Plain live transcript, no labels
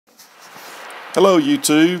Hello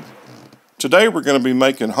YouTube. Today we're going to be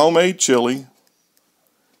making homemade chili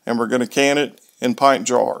and we're going to can it in pint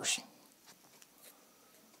jars.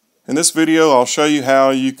 In this video I'll show you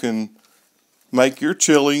how you can make your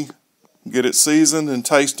chili, get it seasoned and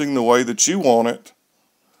tasting the way that you want it,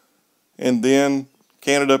 and then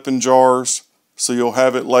can it up in jars so you'll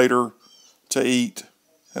have it later to eat,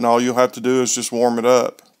 and all you'll have to do is just warm it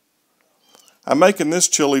up. I'm making this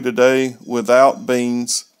chili today without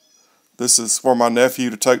beans. This is for my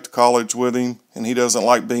nephew to take to college with him, and he doesn't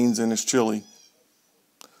like beans in his chili.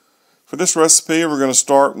 For this recipe, we're going to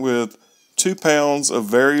start with 2 pounds of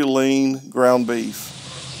very lean ground beef.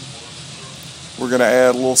 We're going to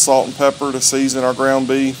add a little salt and pepper to season our ground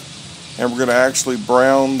beef, and we're going to actually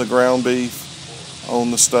brown the ground beef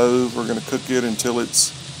on the stove. We're going to cook it until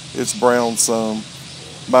it's browned some.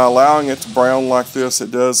 By allowing it to brown like this,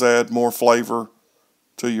 it does add more flavor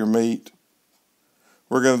to your meat.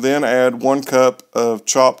 We're going to then add 1 cup of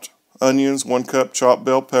chopped onions, 1 cup chopped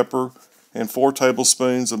bell pepper, and 4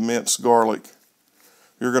 tablespoons of minced garlic.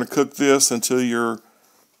 You're going to cook this until your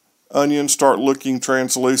onions start looking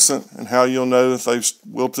translucent, and how you'll know that they've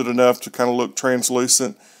wilted enough to kind of look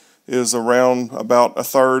translucent is around about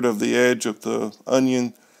 1/3 of the edge of the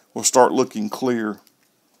onion will start looking clear.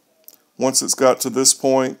 Once it's got to this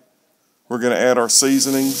point, we're going to add our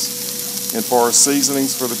seasonings. And for our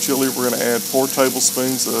seasonings for the chili, we're going to add 4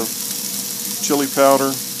 tablespoons of chili powder,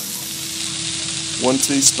 1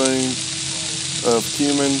 teaspoon of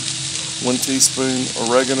cumin, 1 teaspoon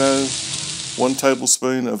oregano, 1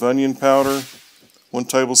 tablespoon of onion powder, 1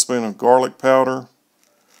 tablespoon of garlic powder,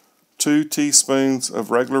 2 teaspoons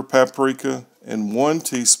of regular paprika, and 1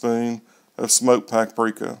 teaspoon of smoked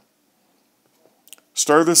paprika.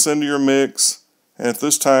 Stir this into your mix, and at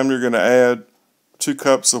this time you're going to add 2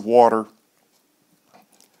 cups of water.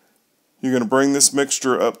 You're going to bring this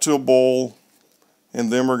mixture up to a boil,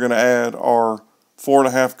 and then we're going to add our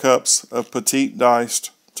 4.5 cups of Petite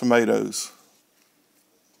diced tomatoes.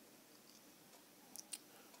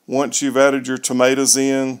 Once you've added your tomatoes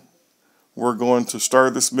in, we're going to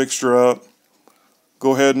stir this mixture up.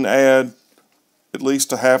 Go ahead and add at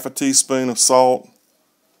least 1/2 teaspoon of salt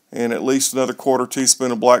and at least another 1/4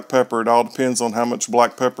 teaspoon of black pepper. It all depends on how much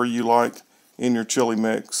black pepper you like in your chili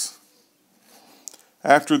mix.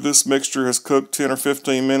 After this mixture has cooked 10 or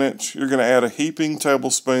 15 minutes, you're going to add a heaping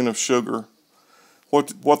tablespoon of sugar.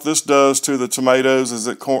 What this does to the tomatoes is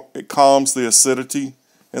it calms the acidity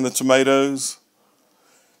in the tomatoes,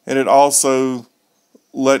 and it also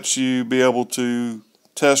lets you be able to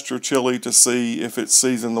test your chili to see if it's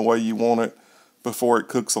seasoned the way you want it before it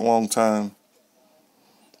cooks a long time.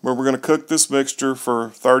 We're going to cook this mixture for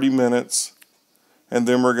 30 minutes, and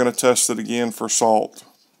then we're going to test it again for salt.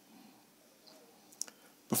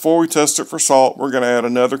 Before we test it for salt, we're going to add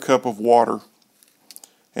another cup of water.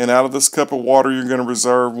 And out of this cup of water, you're going to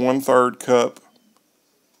reserve 1/3 cup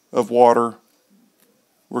of water.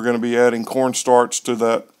 We're going to be adding cornstarch to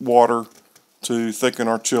that water to thicken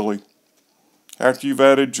our chili. After you've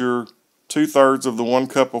added your 2/3 of the 1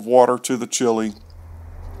 cup of water to the chili,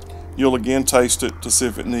 you'll again taste it to see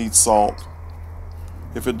if it needs salt.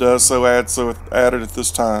 If it does so, add it at this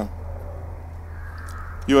time.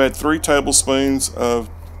 You add 3 tablespoons of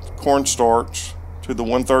cornstarch to the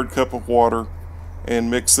 1/3 cup of water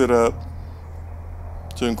and mix it up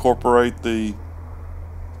to incorporate the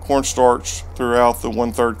cornstarch throughout the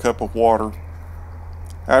 1/3 cup of water.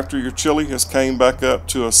 After your chili has came back up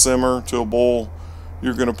to a simmer, to a boil,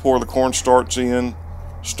 you're going to pour the cornstarch in,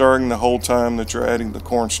 stirring the whole time that you're adding the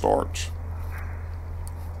cornstarch.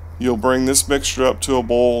 You'll bring this mixture up to a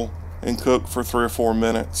boil and cook for 3 or 4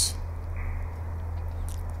 minutes.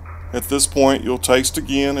 At this point, you'll taste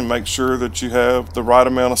again and make sure that you have the right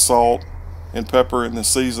amount of salt and pepper and the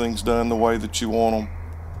seasonings done the way that you want them.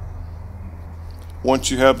 Once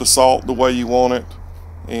you have the salt the way you want it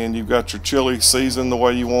and you've got your chili seasoned the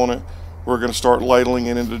way you want it, we're going to start ladling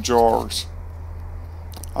it into jars.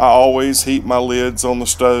 I always heat my lids on the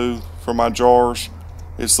stove for my jars.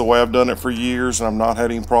 It's the way I've done it for years, and I've not had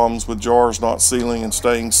any problems with jars not sealing and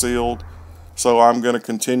staying sealed. So I'm going to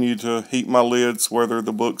continue to heat my lids whether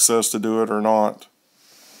the book says to do it or not.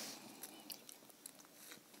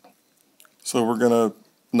 So we're going to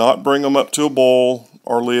not bring them up to a boil,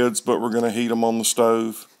 our lids, but we're going to heat them on the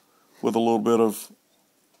stove with a little bit of,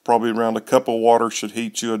 probably around a cup of water should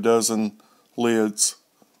heat you a dozen lids.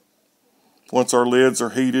 Once our lids are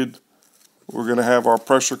heated, we're going to have our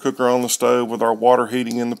pressure cooker on the stove with our water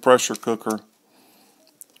heating in the pressure cooker.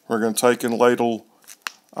 We're going to take and ladle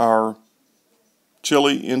our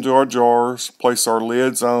chili into our jars, place our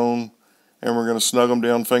lids on, and we're going to snug them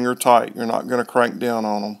down finger tight. You're not going to crank down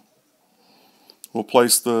on them. We'll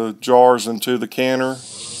place the jars into the canner,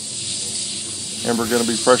 and we're going to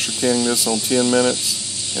be pressure canning this on 10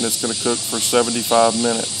 minutes, and it's going to cook for 75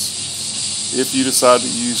 minutes. If you decide to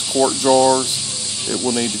use quart jars, it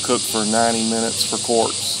will need to cook for 90 minutes for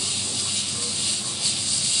quarts.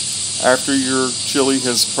 After your chili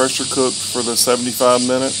has pressure cooked for the 75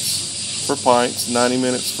 minutes for pints, 90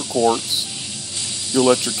 minutes for quarts, you'll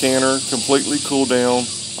let your canner completely cool down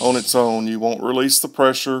on its own. You won't release the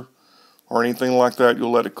pressure or anything like that.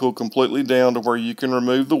 You'll let it cool completely down to where you can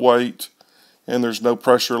remove the weight and there's no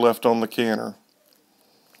pressure left on the canner.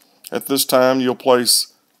 At this time, I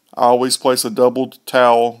always place a doubled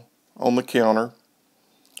towel on the counter,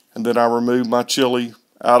 and then I remove my chili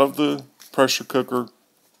out of the pressure cooker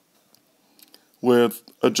with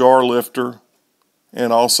a jar lifter,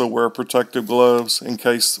 and also wear protective gloves in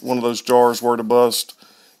case one of those jars were to bust,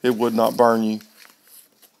 it would not burn you.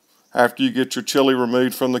 After you get your chili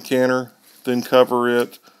removed from the canner, then cover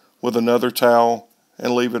it with another towel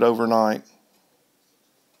and leave it overnight.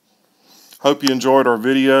 Hope you enjoyed our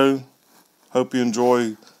video. Hope you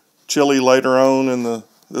enjoy chili later on in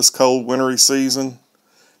this cold wintry season.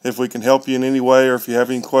 If we can help you in any way, or if you have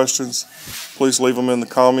any questions, please leave them in the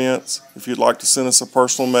comments. If you'd like to send us a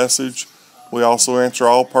personal message, we also answer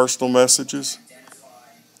all personal messages.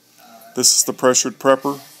 This is the Pressured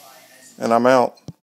Prepper, and I'm out.